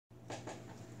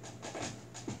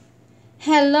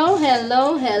Hello,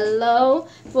 hello, hello.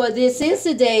 For this is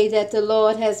the day that the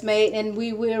Lord has made, and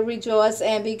we will rejoice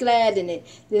and be glad in it.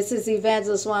 This is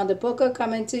Evangelist Wanda Booker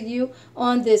coming to you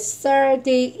on this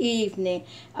Saturday evening.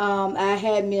 I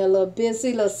had me a little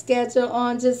busy, little schedule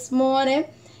on this morning,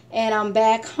 and I'm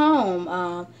back home.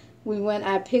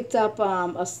 I picked up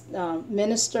a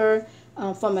minister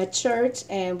from a church,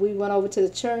 and we went over to the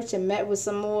church and met with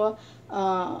some more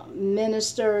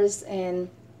ministers, and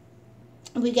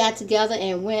we got together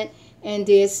and went and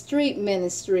did street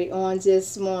ministry on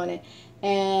this morning,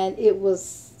 and it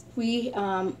was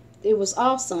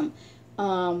awesome.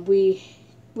 We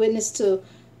witnessed to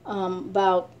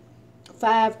about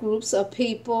five groups of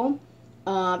people.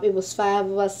 It was five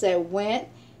of us that went,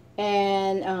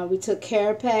 and we took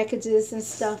care packages and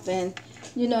stuff, and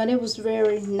and it was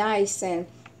very nice. And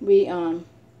we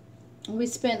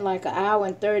spent like an hour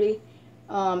and 30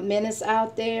 minutes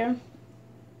out there.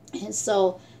 And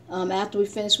so after we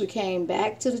finished, we came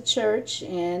back to the church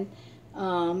and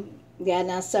got in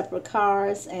our separate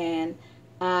cars. And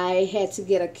I had to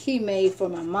get a key made for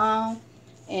my mom.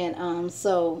 And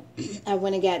so I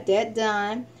went and got that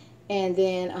done. And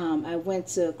then I went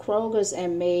to Kroger's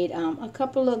and made a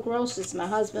couple of groceries. My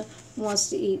husband wants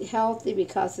to eat healthy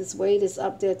because his weight is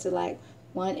up there to like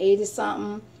 180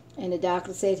 something. And the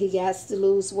doctor said he has to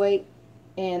lose weight.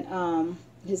 And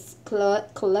his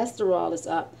cholesterol is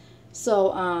up.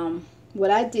 So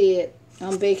what I did,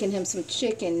 I'm baking him some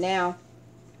chicken now,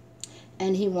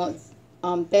 and he wants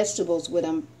vegetables with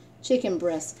him, chicken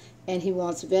breast, and he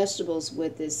wants vegetables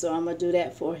with it. So I'm gonna do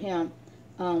that for him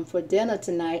for dinner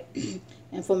tonight.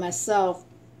 And for myself,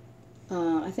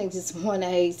 I think this morning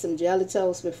I ate some jelly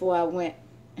toast before I went,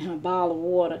 and a bottle of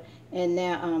water. And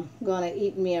now I'm gonna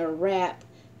eat me a wrap,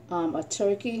 a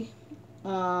turkey,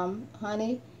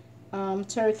 honey,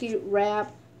 turkey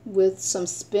wrap with some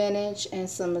spinach and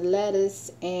some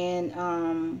lettuce and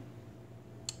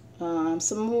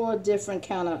some more different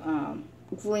kind of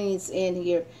greens in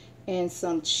here, and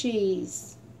some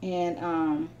cheese and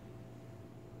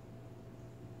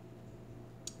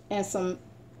some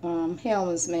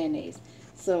Hellmann's mayonnaise.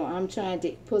 So I'm trying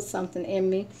to put something in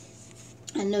me.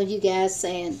 I know you guys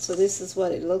saying, so this is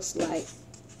what it looks like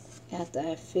after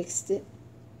I fixed it.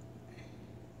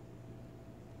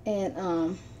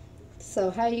 And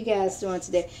so how you guys doing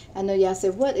today? I know y'all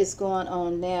said, what is going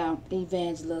on now,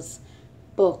 Evangelist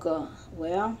Booker?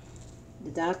 Well, the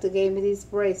doctor gave me these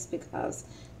braces because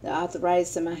the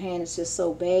arthritis in my hand is just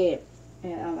so bad.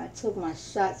 And I took my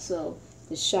shot, so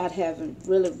the shot haven't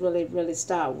really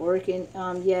started working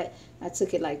yet. I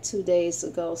took it like 2 days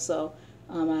ago. So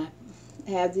I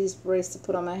have these braces to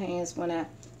put on my hands when I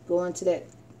go into that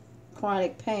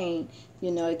chronic pain.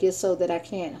 It gets so that I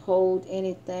can't hold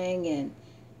anything, and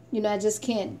I just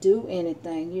can't do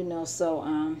anything,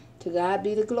 so to God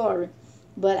be the glory.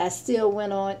 But I still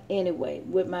went on anyway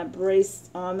with my brace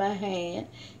on my hand,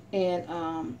 and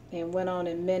went on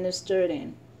and ministered,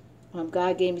 and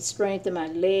God gave me strength in my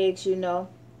legs. When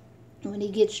he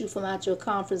gets you from out your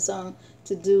comfort zone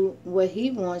to do what he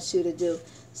wants you to do.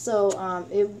 So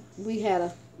we had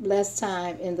a blessed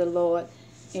time in the Lord,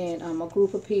 and a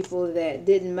group of people that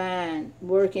didn't mind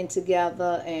working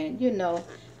together and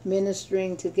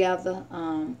ministering together.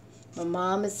 My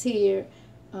mom is here.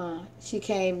 She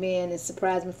came in and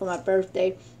surprised me for my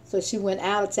birthday, so she went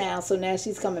out of town, so now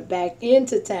she's coming back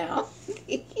into town.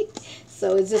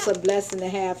 So it's just a blessing to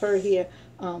have her here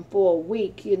for a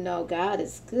week. God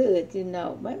is good.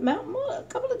 A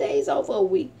couple of days over a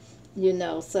week.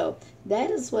 So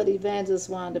that is what Evangelist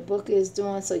Wanda Booker is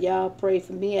doing. So y'all pray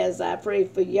for me as I pray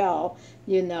for y'all.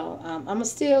 I'm gonna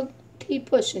still keep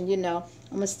pushing. I'm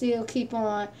gonna still keep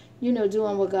on,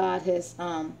 doing what God has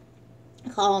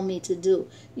called me to do,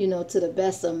 to the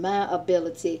best of my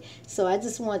ability. So I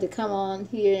just wanted to come on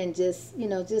here and just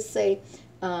say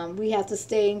we have to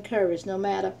stay encouraged no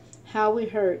matter how we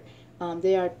hurt.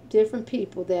 There are different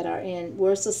people that are in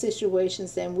worse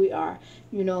situations than we are.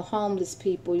 Homeless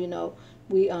people.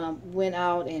 We went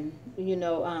out and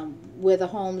where the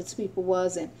homeless people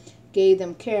was, and gave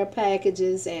them care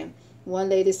packages. And one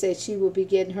lady said she will be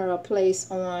getting her a place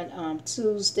on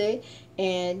Tuesday,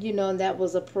 and that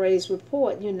was a praise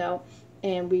report.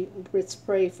 And we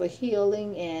pray for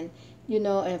healing, and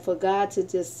and for God to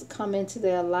just come into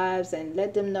their lives and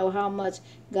let them know how much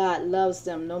God loves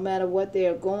them, no matter what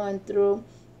they're going through.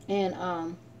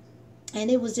 And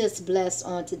it was just blessed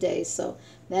on today. So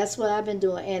that's what I've been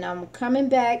doing. And I'm coming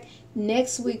back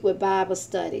next week with Bible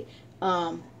study.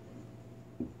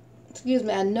 Excuse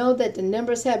me, I know that the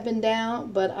numbers have been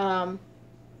down, but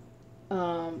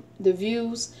the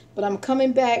views, but I'm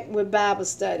coming back with Bible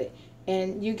study.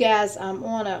 And you guys, I'm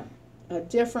on a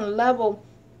different level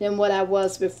than what I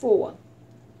was before.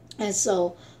 And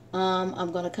so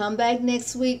I'm going to come back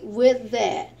next week with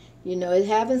that. You know, it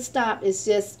haven't stopped. It's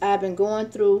just I've been going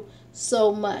through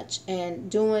so much and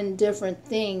doing different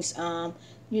things,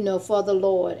 you know, for the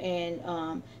Lord.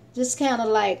 And just kind of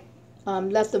like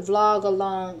left the vlog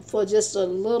alone for just a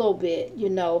little bit, you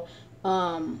know,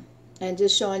 and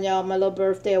just showing y'all my little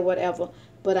birthday or whatever.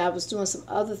 But I was doing some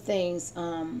other things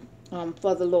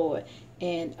for the Lord.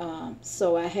 And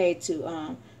so I had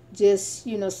to just,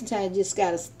 you know, sometimes you just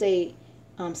got to stay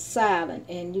silent,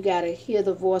 and you got to hear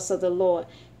the voice of the Lord.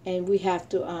 And we have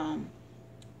to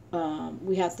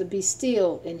be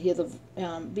still and hear the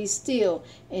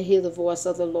voice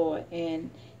of the Lord. And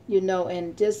you know,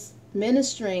 and just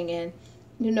ministering. And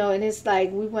you know, and it's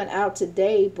like we went out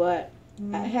today, but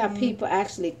I have people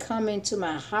actually come into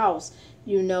my house,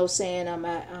 you know, saying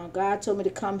God told me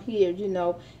to come here, you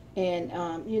know. And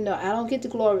you know, I don't get the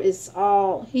glory. It's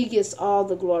all He gets, all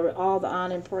the glory, all the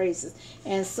honor and praises.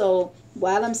 And so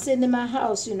while I'm sitting in my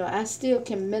house, you know, I still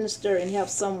can minister and help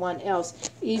someone else,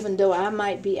 even though I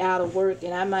might be out of work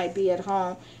and I might be at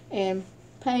home and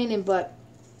painting. But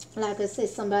like I said,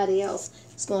 somebody else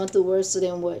is going through worse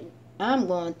than what I'm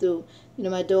going through. You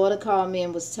know, my daughter called me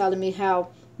and was telling me how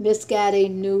this guy they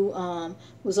knew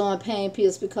was on pain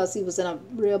pills because he was in a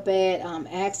real bad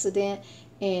accident.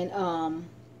 And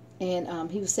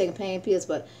he was taking pain pills,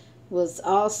 but was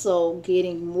also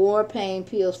getting more pain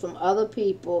pills from other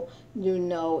people, you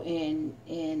know,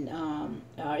 and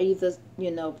or either, you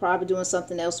know, probably doing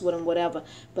something else with him, whatever.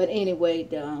 But anyway,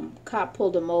 the cop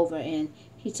pulled him over, and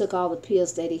he took all the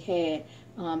pills that he had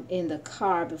in the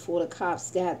car before the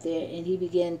cops got there, and he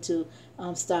began to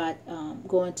start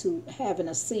going to having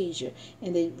a seizure,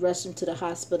 and they rushed him to the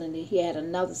hospital, and he had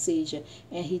another seizure,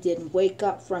 and he didn't wake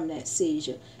up from that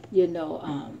seizure. You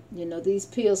know, these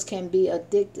pills can be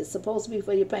addictive. Supposed to be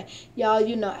for your pain, y'all.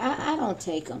 You know, I don't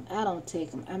take them. I don't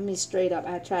take them. I mean, straight up,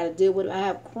 I try to deal with it. I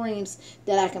have creams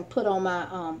that I can put on my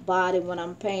body when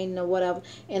I'm painting or whatever,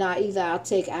 and I'll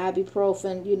take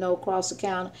ibuprofen, you know, across the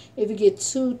counter. If it get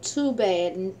too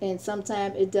bad, and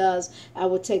sometimes it does, I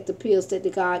will take the pills that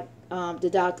the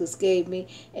doctors gave me,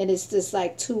 and it's just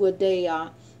like 2 a day.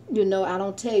 You know, I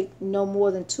don't take no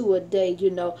more than 2 a day, you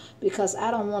know, because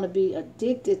I don't want to be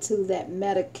addicted to that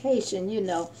medication, you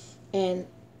know. And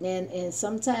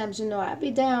sometimes, you know, I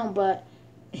be down, but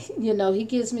you know, He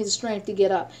gives me the strength to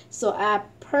get up. So I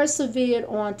persevered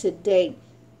on today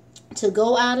to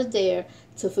go out of there,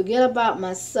 to forget about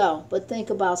myself, but think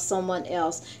about someone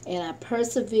else. And I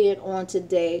persevered on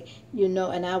today, you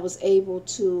know, and I was able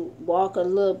to walk a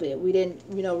little bit. We didn't,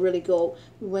 you know, really go.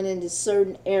 We went in this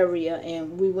certain area,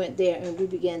 and we went there, and we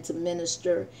began to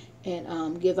minister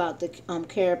and give out the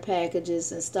care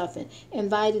packages and stuff, and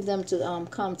invited them to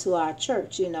come to our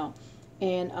church, you know.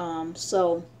 And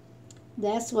so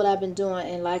that's what I've been doing.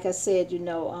 And like I said, you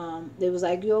know, they was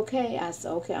like, "You okay?" I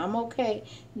said, "Okay, I'm okay."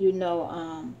 You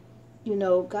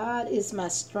know, God is my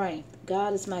strength.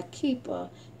 God is my keeper.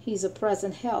 He's a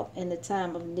present help in the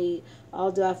time of need.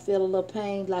 Although I feel a little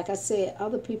pain, like I said,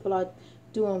 other people are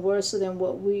doing worse than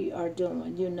what we are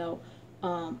doing, you know,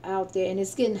 out there. And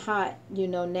it's getting hot, you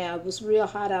know, now. It was real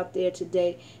hot out there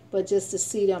today, but just to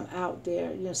see them out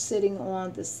there, you know, sitting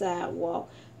on the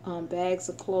sidewalk, bags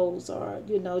of clothes, or,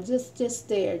 you know, just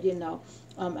there, you know.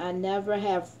 I never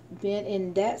have been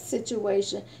in that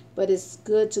situation, but it's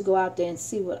good to go out there and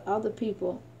see what other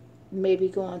people may be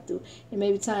going through. And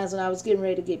maybe times when I was getting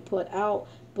ready to get put out,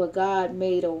 but God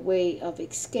made a way of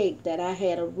escape, that I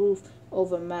had a roof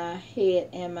over my head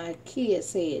and my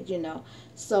kids' head, you know.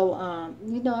 So,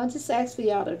 you know, I just ask for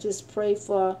y'all to just pray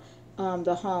for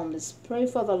the homeless, pray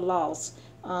for the lost,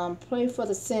 pray for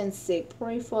the sin sick,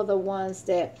 pray for the ones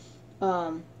that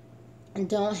and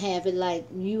don't have it like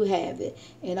you have it.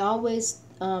 And always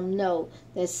know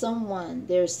that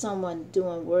there's someone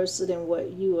doing worse than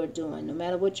what you are doing. No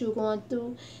matter what you're going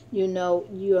through, you know,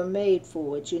 you are made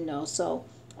for it, you know. So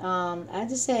I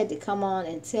just had to come on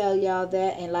and tell y'all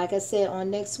that. And like I said, on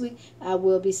next week, I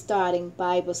will be starting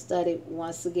Bible study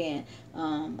once again.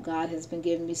 God has been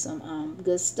giving me some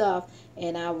good stuff,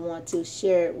 and I want to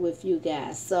share it with you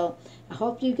guys. So I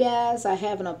hope you guys are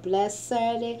having a blessed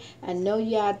Saturday. I know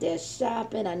you're out there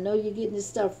shopping. I know you're getting this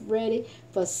stuff ready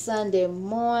for Sunday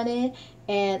morning.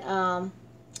 And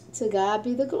to God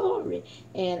be the glory.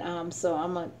 And so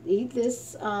I'm going to eat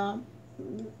this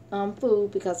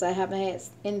food, because I haven't had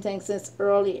anything since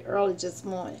early this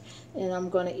morning. And I'm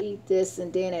going to eat this,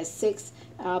 and then at 6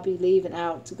 I'll be leaving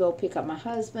out to go pick up my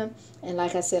husband. And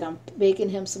like I said, I'm baking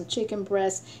him some chicken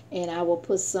breast, and I will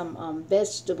put some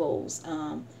vegetables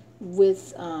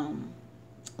with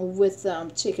with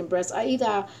chicken breast. I either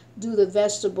I'll do the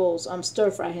vegetables,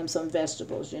 stir fry him some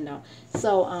vegetables,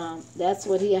 So that's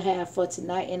what he'll have for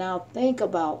tonight, and I'll think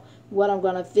about what I'm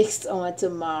gonna fix on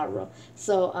tomorrow.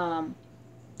 So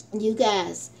you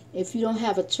guys, if you don't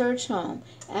have a church home,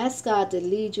 ask God to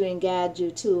lead you and guide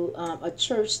you to a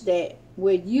church that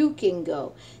where you can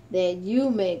go, that you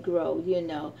may grow.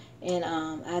 And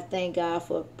I thank God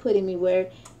for putting me where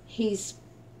He's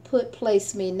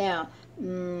placed me now.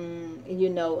 In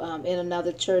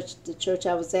another church, the church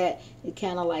I was at, it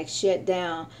kind of like shut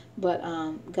down, but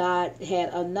God had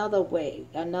another way,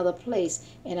 another place,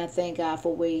 and I thank God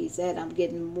for where He's at. I'm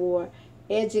getting more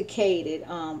educated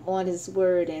on His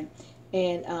Word, and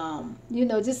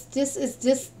just it's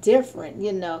just different,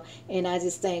 and I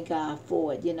just thank God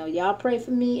for it. Y'all pray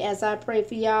for me as I pray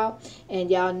for y'all,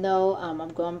 and y'all know I'm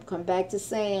going to come back to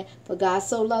saying, for God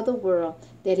so loved the world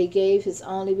that He gave His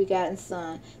only begotten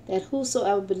Son, that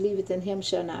whosoever believeth in Him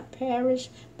shall not perish,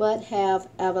 but have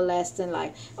everlasting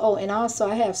life. Oh, and also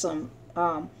I have some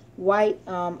white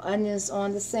onions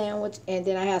on the sandwich, and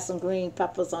then I have some green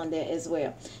peppers on there as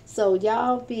well. So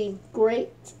y'all be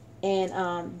great,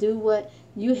 and do what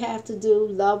you have to do.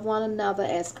 Love one another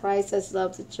as Christ has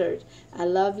loved the church. I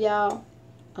love y'all.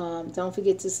 Don't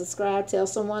forget to subscribe. Tell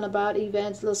someone about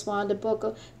Evangelist Wanda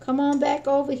Booker. Come on back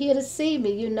over here to see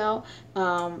me.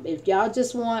 If y'all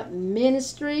just want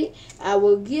ministry, I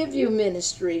will give you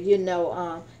ministry.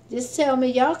 Just tell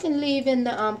me. Y'all can leave in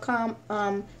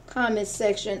the comment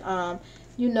section.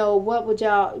 What would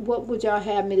y'all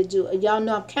have me to do? Y'all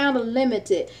know I'm kind of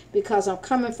limited because I'm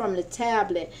coming from the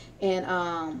tablet,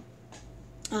 and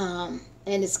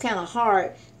it's kind of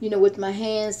hard, with my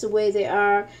hands the way they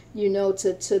are,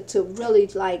 to really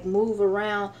like move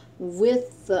around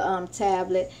with the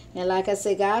tablet. And like I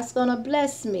said, God's gonna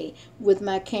bless me with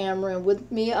my camera and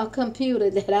with me a computer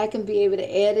that I can be able to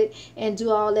edit and do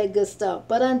all that good stuff.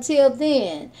 But until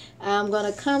then, I'm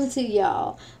gonna come to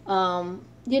y'all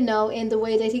in the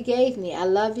way that He gave me. I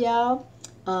love y'all.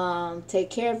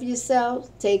 Take care of yourself.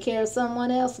 Take care of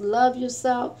someone else. Love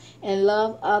yourself and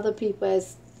love other people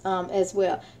as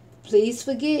well. Please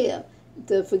forgive.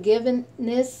 The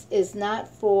forgiveness is not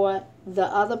for the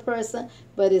other person,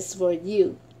 but it's for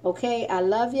you. Okay? I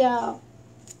love y'all.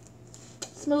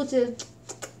 Smooches.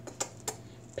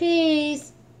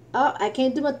 Peace. Oh, I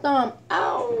can't do my thumb.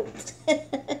 Ow.